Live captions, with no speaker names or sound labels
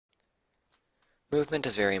Movement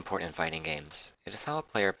is very important in fighting games. It is how a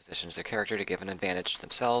player positions their character to give an advantage to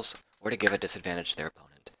themselves or to give a disadvantage to their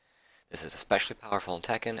opponent. This is especially powerful in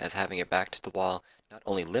Tekken, as having your back to the wall not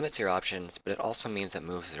only limits your options, but it also means that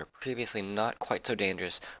moves that are previously not quite so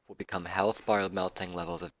dangerous will become health bar melting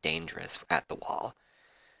levels of dangerous at the wall.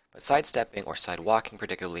 But sidestepping or sidewalking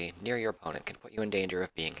particularly near your opponent can put you in danger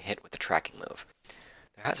of being hit with a tracking move.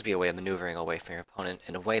 There has to be a way of maneuvering away from your opponent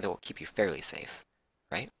in a way that will keep you fairly safe,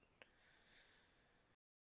 right?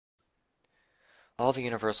 All the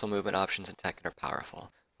universal movement options in Tekken are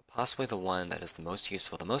powerful, but possibly the one that is the most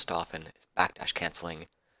useful the most often is backdash canceling,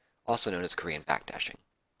 also known as Korean backdashing.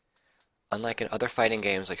 Unlike in other fighting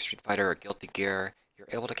games like Street Fighter or Guilty Gear, you're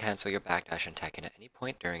able to cancel your backdash in Tekken at any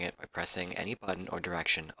point during it by pressing any button or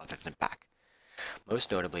direction other than back.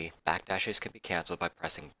 Most notably, backdashes can be cancelled by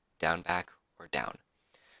pressing down back or down.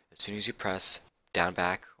 As soon as you press down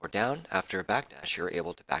back or down after a backdash, you're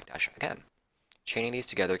able to backdash again. Chaining these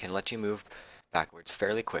together can let you move backwards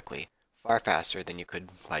fairly quickly, far faster than you could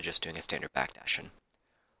by just doing a standard backdash.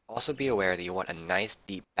 Also be aware that you want a nice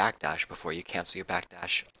deep backdash before you cancel your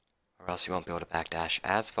backdash, or else you won't be able to backdash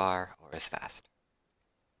as far or as fast.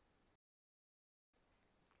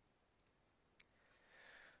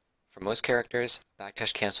 For most characters,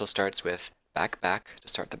 backdash cancel starts with back back to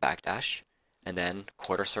start the backdash, and then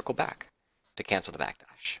quarter circle back to cancel the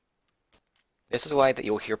backdash. This is why that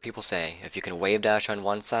you'll hear people say, if you can wave dash on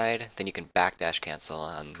one side, then you can backdash cancel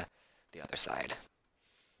on the other side.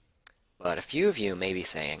 But a few of you may be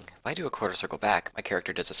saying, if I do a quarter circle back, my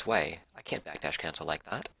character does a sway. I can't backdash cancel like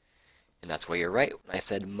that. And that's where you're right when I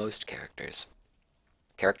said most characters.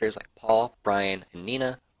 Characters like Paul, Bryan, and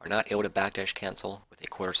Nina are not able to backdash cancel with a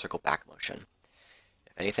quarter circle back motion.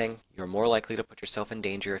 If anything, you're more likely to put yourself in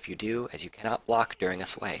danger if you do, as you cannot block during a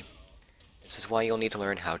sway. This is why you'll need to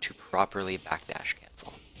learn how to properly backdash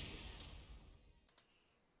cancel.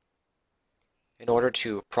 In order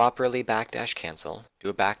to properly backdash cancel, do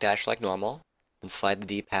a backdash like normal, then slide the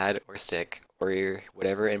D-pad or stick, or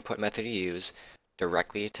whatever input method you use,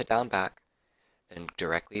 directly to down back, then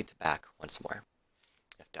directly to back once more.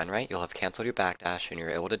 If done right, you'll have canceled your backdash and you're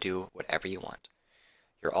able to do whatever you want.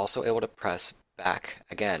 You're also able to press back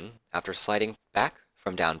again after sliding back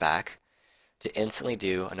from down back to instantly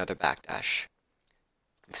do another backdash,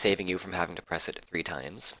 saving you from having to press it 3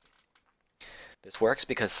 times. This works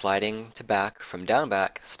because sliding to back from down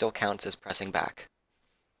back still counts as pressing back.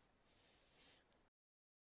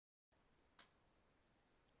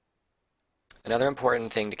 Another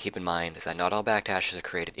important thing to keep in mind is that not all backdashes are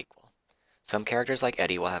created equal. Some characters like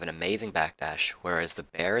Eddie will have an amazing backdash, whereas the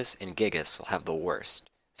Bears and Gigas will have the worst,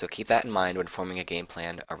 so keep that in mind when forming a game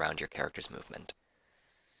plan around your character's movement.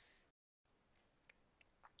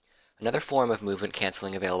 Another form of movement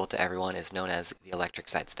canceling available to everyone is known as the electric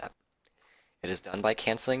sidestep. It is done by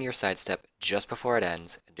canceling your sidestep just before it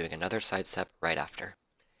ends and doing another sidestep right after.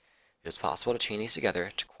 It is possible to chain these together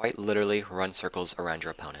to quite literally run circles around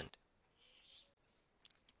your opponent.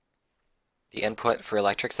 The input for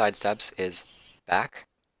electric sidesteps is back,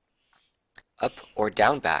 up or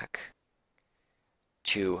down back,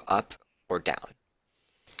 to up or down.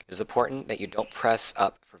 It is important that you don't press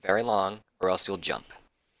up for very long or else you'll jump.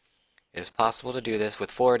 It is possible to do this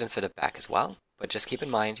with forward instead of back as well, but just keep in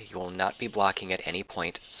mind you will not be blocking at any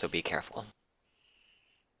point, so be careful.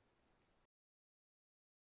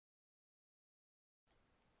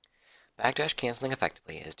 Backdash canceling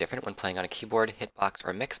effectively is different when playing on a keyboard, hitbox,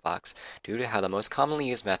 or mixbox due to how the most commonly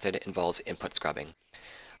used method involves input scrubbing.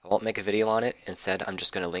 I won't make a video on it, instead I'm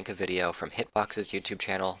just going to link a video from Hitbox's YouTube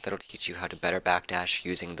channel that'll teach you how to better backdash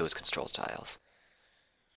using those control styles.